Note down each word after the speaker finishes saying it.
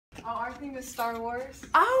our theme is Star Wars.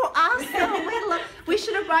 Oh, awesome! We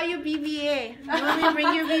should have brought you BBA. You want me to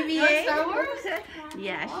bring you BBA? You like Star Wars?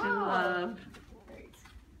 Yeah, she love. Great.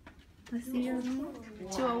 Let's see your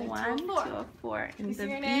 201, 204. You And see the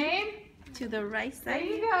your B name? to the right There side.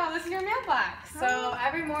 you go. This is your mailbox. So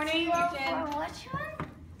every morning you can. Which one?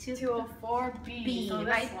 204B. B, So this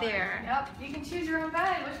right one. there. Yep. You can choose your own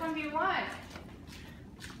bed. Which one do you want?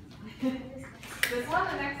 This one,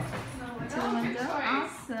 the next. No, good choice.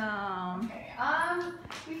 Awesome. Okay.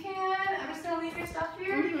 You can. I'm just gonna leave your stuff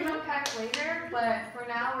here. You can unpack later, but for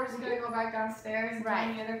now we're just gonna go back downstairs and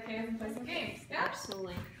join the other kids and play some games. Yeah.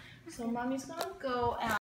 Absolutely. So mommy's gonna go out.